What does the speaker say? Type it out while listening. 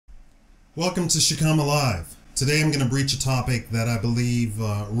Welcome to Shakaama Live. Today I'm going to breach a topic that I believe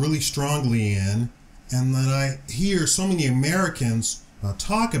really strongly in and that I hear so many Americans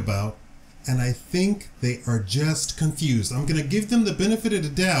talk about, and I think they are just confused. I'm going to give them the benefit of the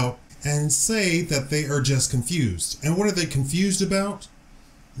doubt and say that they are just confused. And what are they confused about?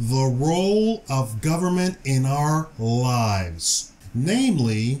 The role of government in our lives.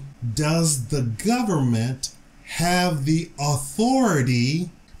 Namely, does the government have the authority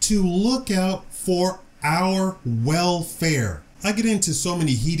to look out for our welfare? I get into so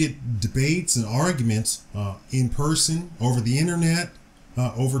many heated debates and arguments in person, over the internet,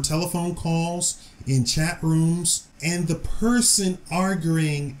 over telephone calls, in chat rooms, and the person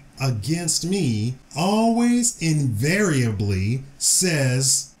arguing against me always invariably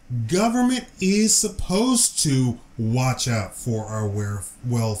says government is supposed to watch out for our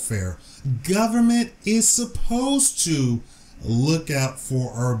welfare. Government is supposed to look out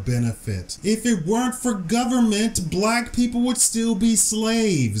for our benefit. If it weren't for government, black people would still be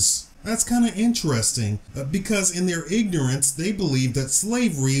slaves. That's kind of interesting because in their ignorance, they believe that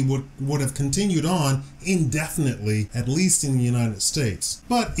slavery would have continued on indefinitely, at least in the United States.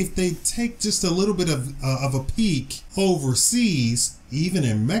 But if they take just a little bit of a peek overseas, even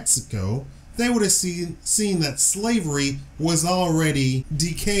in Mexico, they would have seen that slavery was already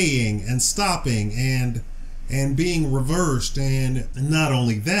decaying and stopping and being reversed. And not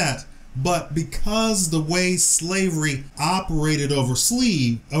only that, but because the way slavery operated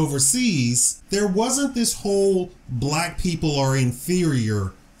overseas, there wasn't this whole black people are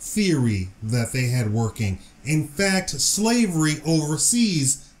inferior theory that they had working. In fact, slavery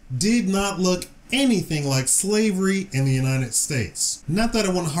overseas did not look anything like slavery in the United States. Not that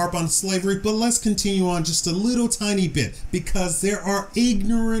I want to harp on slavery, but let's continue on just a little tiny bit, because there are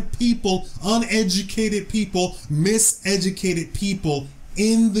ignorant people, uneducated people, miseducated people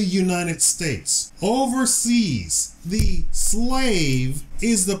in the United States. Overseas, the slave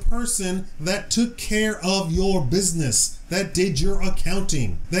is the person that took care of your business, that did your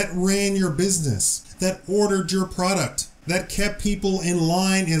accounting, that ran your business, that ordered your product, that kept people in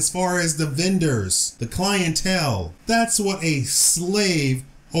line as far as the vendors, the clientele. That's what a slave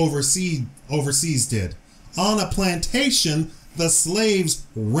overseas did. On a plantation, the slaves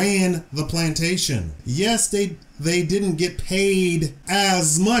ran the plantation. Yes, they didn't get paid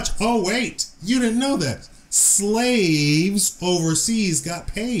as much. Oh wait, you didn't know that. Slaves overseas got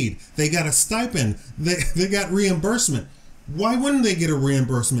paid. They got a stipend. They got reimbursement. Why wouldn't they get a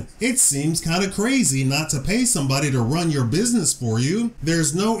reimbursement? It seems kind of crazy not to pay somebody to run your business for you.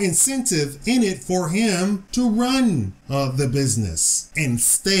 There's no incentive in it for him to run the business and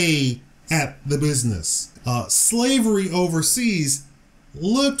stay at the business. Slavery overseas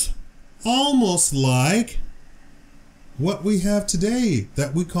looked almost like what we have today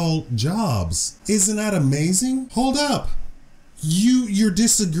that we call jobs. Isn't that amazing? Hold up. You're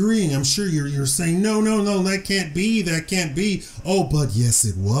disagreeing. I'm sure you're saying, no, that can't be. Oh, but yes,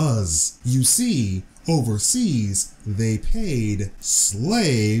 it was. You see, overseas, they paid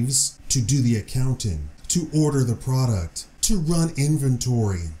slaves to do the accounting, to order the product, to run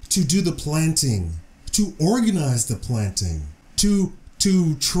inventory, to do the planting, to organize the planting, to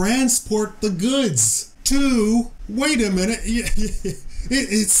transport the goods, wait a minute,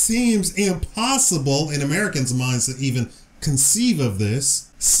 it seems impossible in Americans' minds to even conceive of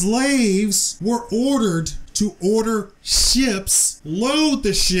this. Slaves were ordered to order ships, load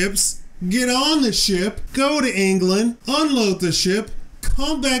the ships, get on the ship, go to England, unload the ship,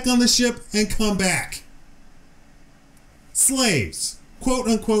 come back on the ship, and come back. Slaves, quote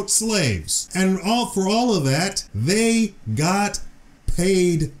unquote slaves. And for all of that, they got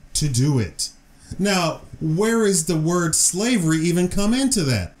paid to do it. Now, where is the word slavery even come into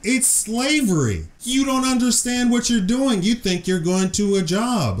that? It's slavery. You don't understand what you're doing. You think you're going to a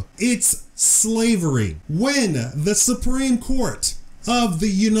job. It's slavery. When the Supreme Court of the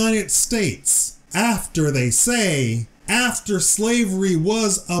United States, after slavery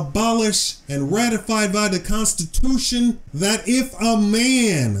was abolished and ratified by the Constitution, that if a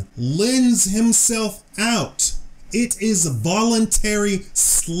man lends himself out, it is voluntary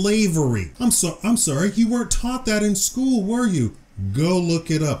slavery. I'm sorry, you weren't taught that in school, were you? Go look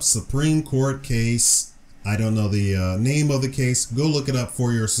it up. Supreme Court case. I don't know the name of the case. Go look it up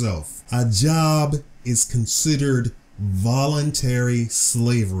for yourself. A job is considered voluntary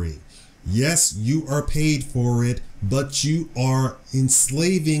slavery. Yes, you are paid for it, but you are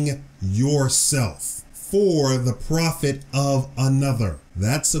enslaving yourself for the profit of another.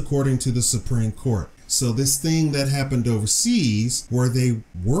 That's according to the Supreme Court. So this thing that happened overseas, where they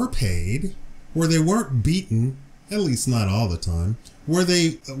were paid, where they weren't beaten at least not all the time, where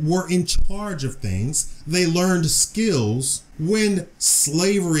they were in charge of things. They learned skills. When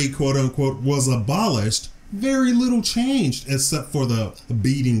slavery, quote unquote, was abolished, very little changed except for the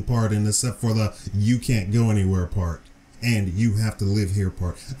beating part and except for the you can't go anywhere part and you have to live here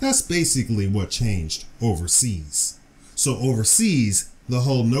part. That's basically what changed overseas. So overseas, the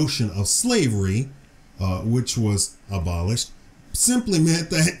whole notion of slavery, which was abolished, simply meant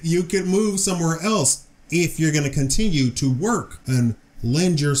that you could move somewhere else if you're going to continue to work and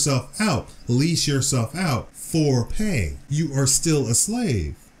lend yourself out, lease yourself out for pay. You are still a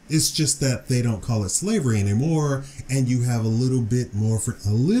slave. It's just that they don't call it slavery anymore, and you have a little bit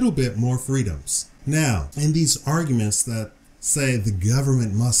more freedoms. Now, in these arguments that say the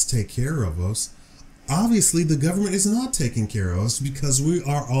government must take care of us, obviously the government is not taking care of us because we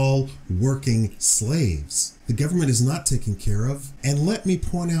are all working slaves. The government is not taken care of, and let me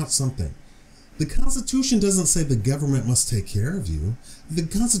point out something. The Constitution doesn't say the government must take care of you. The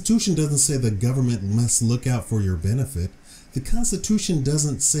Constitution doesn't say the government must look out for your benefit. The Constitution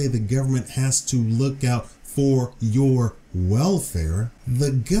doesn't say the government has to look out for your welfare.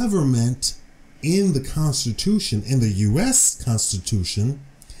 The government in the Constitution, in the U.S. Constitution,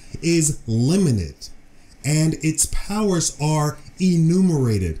 is limited and its powers are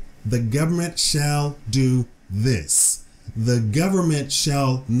enumerated. The government shall do this. The government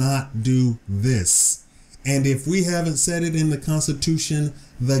shall not do this. And if we haven't said it in the Constitution,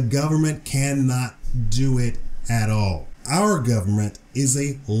 the government cannot do it at all. Our government is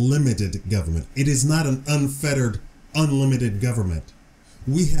a limited government. It is not an unfettered, unlimited government.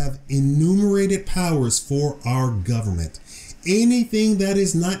 We have enumerated powers for our government. Anything that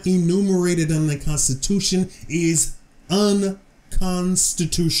is not enumerated in the Constitution is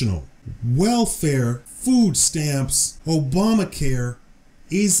unconstitutional. Welfare, food stamps, Obamacare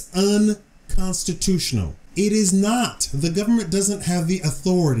is unconstitutional. It is not. The government doesn't have the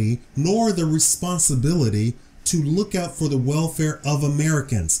authority nor the responsibility to look out for the welfare of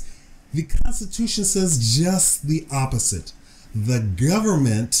Americans. The Constitution says just the opposite. The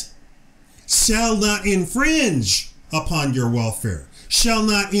government shall not infringe upon your welfare, shall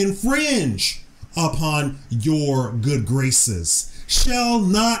not infringe upon your good graces, shall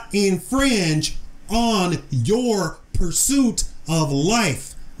not infringe on your pursuit of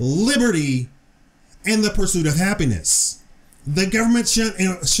life, liberty, and the pursuit of happiness. The government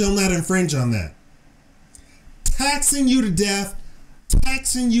shall not infringe on that. Taxing you to death,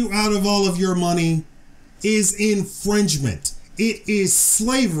 taxing you out of all of your money is infringement. It is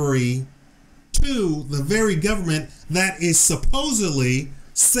slavery to the very government that is supposedly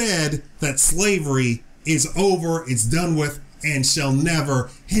said that slavery is over, it's done with, and shall never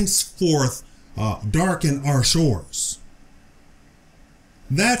henceforth darken our shores.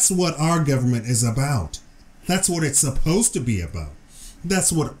 That's what our government is about. That's what it's supposed to be about.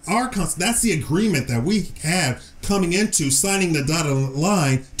 That's what that's the agreement that we had coming into signing the dotted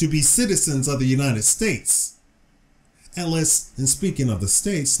line to be citizens of the United States. And speaking of the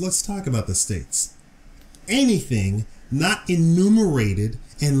states, let's talk about the states. Anything not enumerated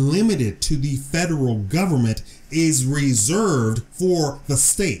and limited to the federal government is reserved for the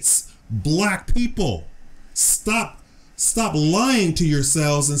states. Black people, stop lying to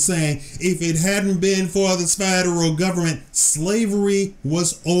yourselves and saying, if it hadn't been for the federal government, slavery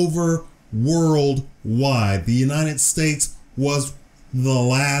was over worldwide. The United States was the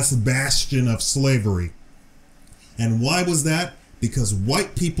last bastion of slavery. And why was that? Because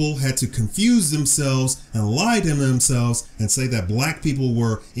white people had to confuse themselves and lie to themselves and say that black people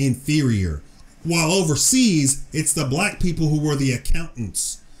were inferior. While overseas, it's the black people who were the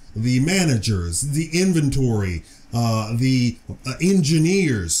accountants, the managers, the inventory, the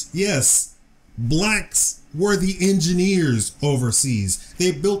engineers. Yes, blacks were the engineers overseas.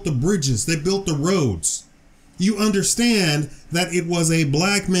 They built the bridges, they built the roads. You understand that it was a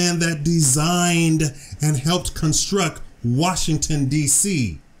black man that designed and helped construct Washington,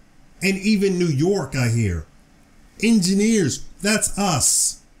 D.C. and even New York, I hear. Engineers, that's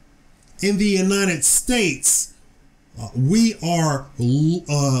us. In the United States, we are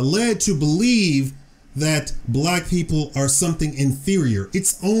led to believe that black people are something inferior.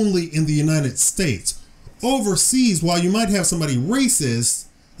 It's only in the United States. Overseas, while you might have somebody racist,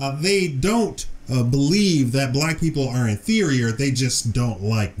 they don't believe that black people are inferior. They just don't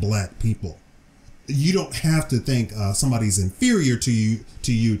like black people. You don't have to think somebody's inferior to you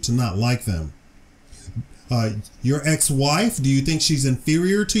to not like them. Your ex-wife, do you think she's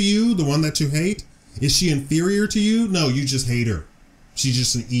inferior to you, the one that you hate? Is she inferior to you? No, you just hate her. She's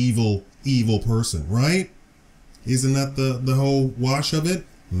just an evil person, right? Isn't that the whole wash of it?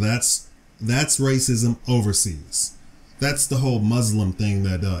 That's That's racism overseas. That's the whole Muslim thing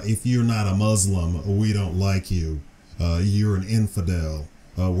that if you're not a Muslim, we don't like you. You're an infidel.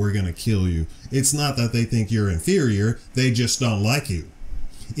 We're going to kill you. It's not that they think you're inferior. They just don't like you.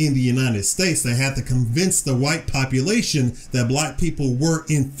 In the United States, they had to convince the white population that black people were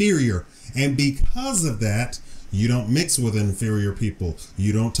inferior. And because of that, you don't mix with inferior people.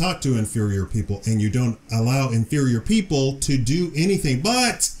 You don't talk to inferior people. And you don't allow inferior people to do anything.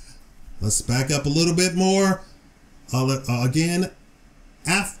 But let's back up a little bit more. Again,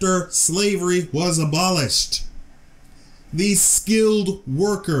 after slavery was abolished, these skilled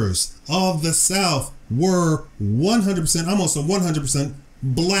workers of the South were 100%, almost 100%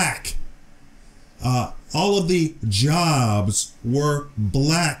 black. All of the jobs were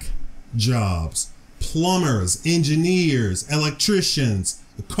black jobs. Plumbers, engineers, electricians,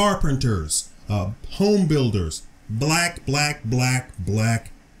 carpenters, home builders. Black, black, black,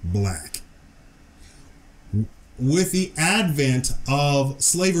 black, black. With the advent of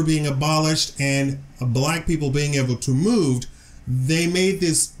slavery being abolished and black people being able to move, they made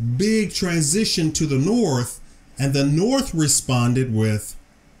this big transition to the North, and the North responded with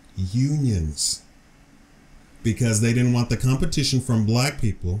unions because they didn't want the competition from black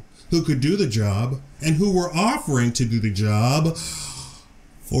people who could do the job and who were offering to do the job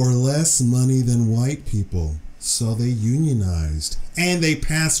for less money than white people. So they unionized, and they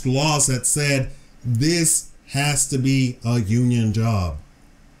passed laws that said this has to be a union job.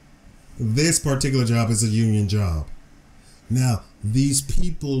 This particular job is a union job. Now, these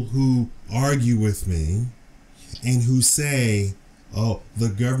people who argue with me and who say, oh, the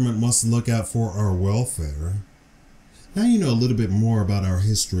government must look out for our welfare. Now you know a little bit more about our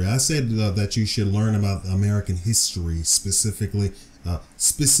history. I said that you should learn about American history, specifically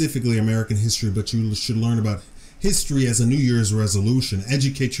American history, but you should learn about history as a New Year's resolution.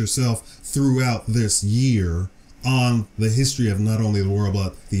 Educate yourself throughout this year on the history of not only the world,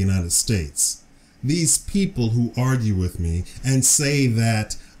 but the United States. These people who argue with me and say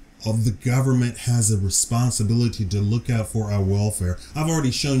that the government has a responsibility to look out for our welfare. I've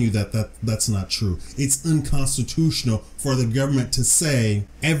already shown you that that's not true. It's unconstitutional for the government to say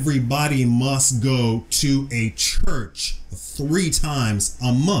everybody must go to a church 3 times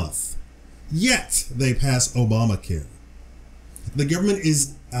a month. Yet they pass Obamacare. The government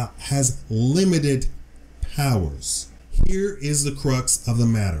has limited powers. Here is the crux of the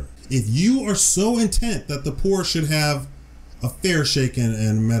matter. If you are so intent that the poor should have a fair shake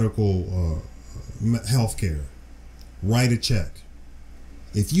in medical health care, write a check.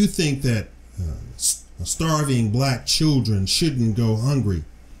 If you think that starving black children shouldn't go hungry,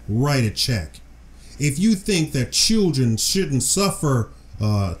 write a check. If you think that children shouldn't suffer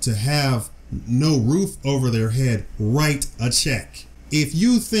to have no roof over their head, write a check. If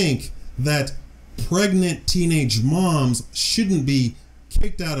you think that pregnant teenage moms shouldn't be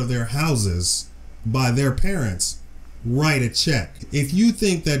kicked out of their houses by their parents, write a check. If you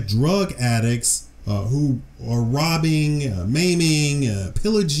think that drug addicts who are robbing, maiming,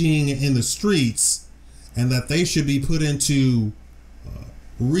 pillaging in the streets, and that they should be put into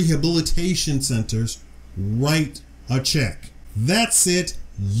rehabilitation centers, write a check. That's it.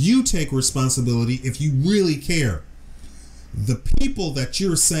 You take responsibility if you really care. The people that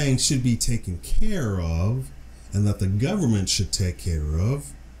you're saying should be taken care of and that the government should take care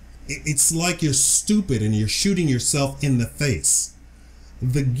of, it's like you're stupid and you're shooting yourself in the face.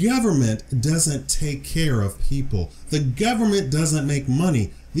 The government doesn't take care of people. The government doesn't make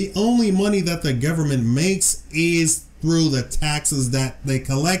money. The only money that the government makes is through the taxes that they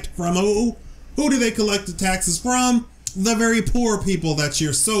collect from who? Who do they collect the taxes from? The very poor people that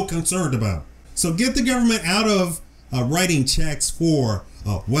you're so concerned about. So get the government out of writing checks for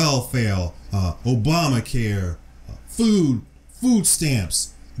welfare, Obamacare, food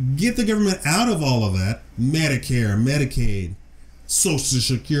stamps. Get the government out of all of that. Medicare, Medicaid, Social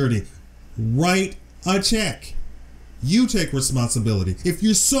Security. Write a check. You take responsibility. If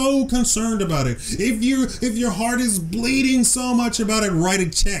you're so concerned about it, if your heart is bleeding so much about it, write a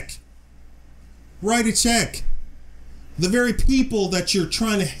check. Write a check. The very people that you're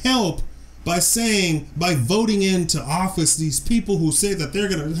trying to help by voting into office, these people who say that they're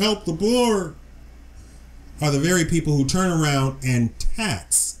going to help the poor are the very people who turn around and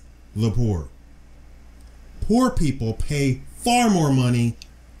tax the poor. Poor people pay far more money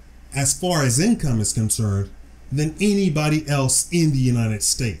as far as income is concerned than anybody else in the United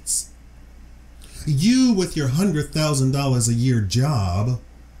States. You with your $100,000 a year job,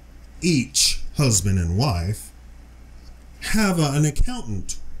 each husband and wife, have an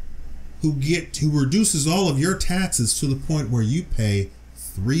accountant who reduces all of your taxes to the point where you pay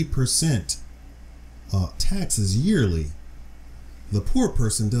 3% taxes yearly. The poor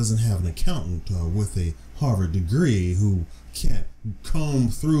person doesn't have an accountant with a Harvard degree who can't comb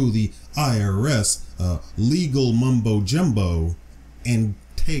through the IRS legal mumbo jumbo and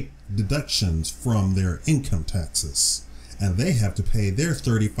take deductions from their income taxes. And they have to pay their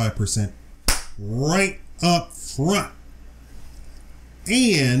 35% right up front.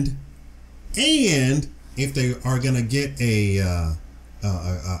 And if they are going to get a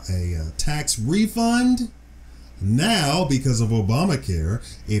tax refund, now because of Obamacare,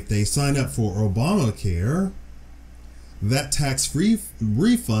 if they sign up for Obamacare, that tax-free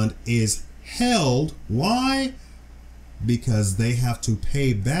refund is held. Why? Because they have to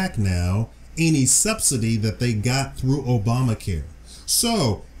pay back now any subsidy that they got through Obamacare.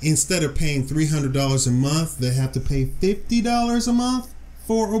 So instead of paying $300 a month, they have to pay $50 a month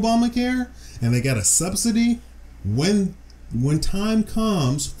for Obamacare, and they got a subsidy. When time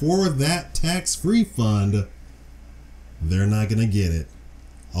comes for that tax refund, they're not going to get it.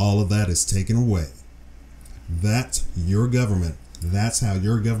 All of that is taken away. That's your government. That's how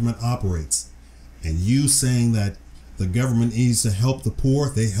your government operates. And you saying that the government needs to help the poor,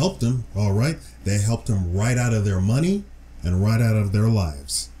 they helped them, all right? They helped them right out of their money and right out of their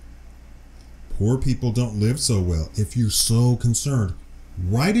lives. Poor people don't live so well. If you're so concerned,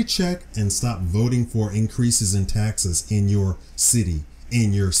 write a check and stop voting for increases in taxes in your city,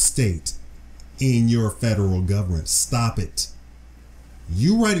 in your state, in your federal government. Stop it.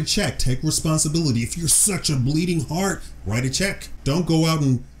 You write a check, take responsibility. If you're such a bleeding heart, write a check. Don't go out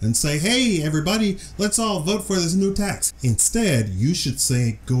and say, hey, everybody, let's all vote for this new tax. Instead, you should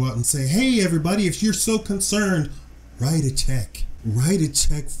go out and say, hey, everybody, if you're so concerned, write a check. Write a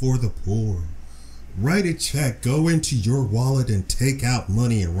check for the poor. Write a check. Go into your wallet and take out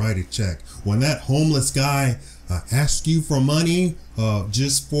money and write a check. When that homeless guy asks you for money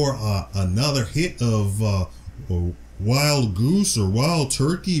just for another hit of wild goose or wild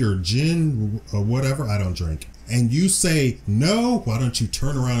turkey or gin or whatever, I don't drink, and you say no, why don't you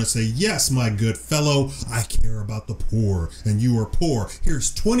turn around and say, yes, my good fellow, I care about the poor and you are poor.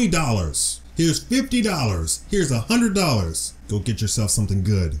 Here's $20. Here's $50. Here's $100. Go get yourself something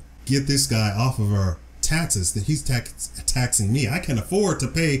good. Get this guy off of our taxes that he's taxing me. I can't afford to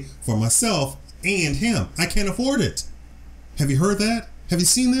pay for myself and him. I can't afford it. Have you heard that? Have you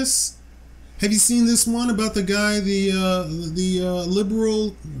seen this? Have you seen this one about the guy, the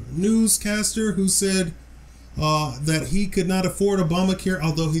liberal newscaster who said that he could not afford Obamacare,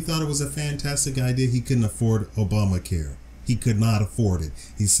 although he thought it was a fantastic idea? He couldn't afford Obamacare. He could not afford it.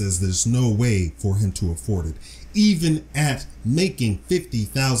 He says there's no way for him to afford it. Even at making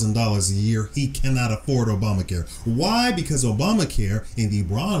 $50,000 a year, he cannot afford Obamacare. Why? Because Obamacare in the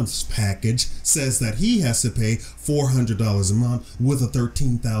bronze package says that he has to pay $400 a month with a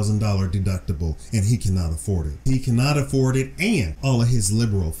 $13,000 deductible, and he cannot afford it. He cannot afford it, and all of his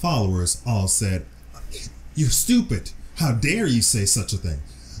liberal followers all said, you're stupid. How dare you say such a thing?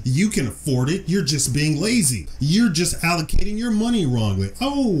 You can afford it. You're just being lazy. You're just allocating your money wrongly.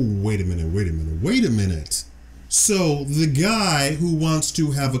 Oh, wait a minute. So the guy who wants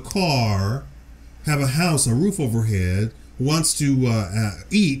to have a car, have a house, a roof overhead, wants to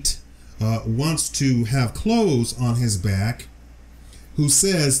eat, wants to have clothes on his back, who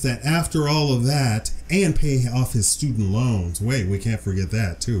says that after all of that and pay off his student loans, wait, we can't forget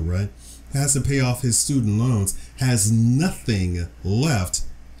that too, right? Has to pay off his student loans, has nothing left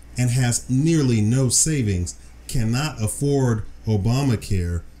and has nearly no savings, cannot afford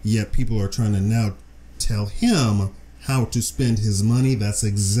Obamacare, yet people are trying to now tell him how to spend his money. That's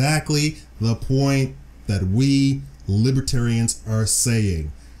exactly the point that we libertarians are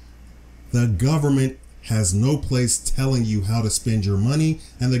saying. The government has no place telling you how to spend your money,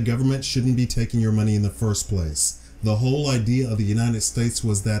 and the government shouldn't be taking your money in the first place. The whole idea of the United States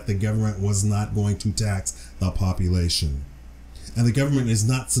was that the government was not going to tax the population. And the government is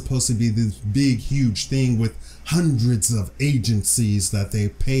not supposed to be this big, huge thing with hundreds of agencies that they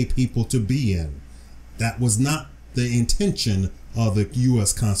pay people to be in. That was not the intention of the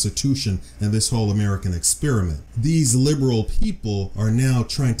U.S. Constitution and this whole American experiment. These liberal people are now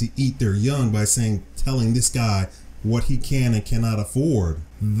trying to eat their young by telling this guy what he can and cannot afford.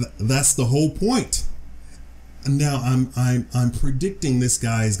 That's the whole point. Now I'm predicting this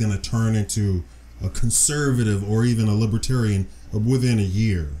guy is going to turn into a conservative or even a libertarian within a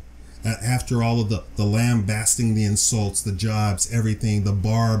year. After all of the lambasting, the insults, the jobs, everything, the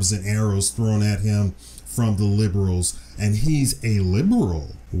barbs and arrows thrown at him from the liberals, and he's a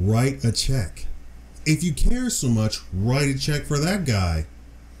liberal, write a check. If you care so much, write a check for that guy.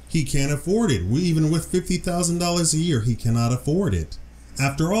 He can't afford it. Even with $50,000 a year, he cannot afford it.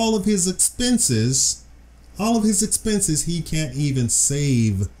 After all of his expenses, he can't even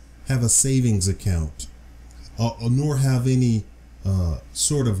have a savings account, nor have any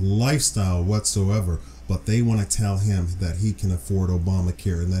sort of lifestyle whatsoever. But they want to tell him that he can afford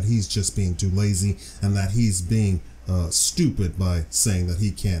Obamacare and that he's just being too lazy and that he's being stupid by saying that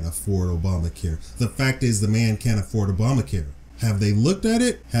he can't afford Obamacare. The fact is, the man can't afford Obamacare. Have they looked at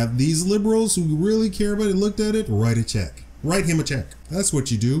it? Have these liberals who really care about it looked at it? Write a check. Write him a check. That's what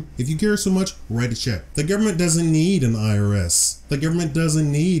you do. If you care so much, write a check. The government doesn't need an IRS. The government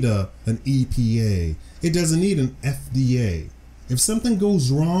doesn't need an EPA. It doesn't need an FDA. If something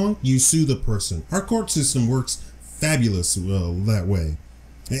goes wrong, you sue the person. Our court system works fabulous that way.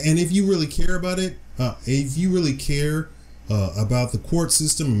 And if you really care about it, if you really care about the court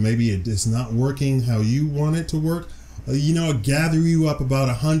system, and maybe it is not working how you want it to work, gather you up about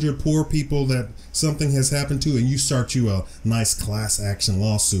 100 poor people that something has happened to, and you start you a nice class action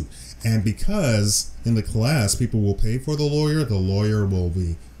lawsuit. And because in the class people will pay for the lawyer will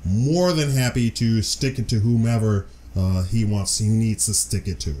be more than happy to stick it to whomever he needs to stick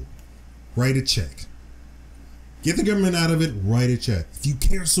it to. Write a check. Get the government out of it, write a check. If you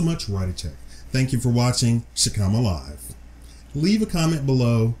care so much, write a check. Thank you for watching Shakaama Live. Leave a comment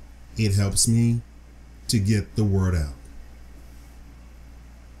below. It helps me to get the word out.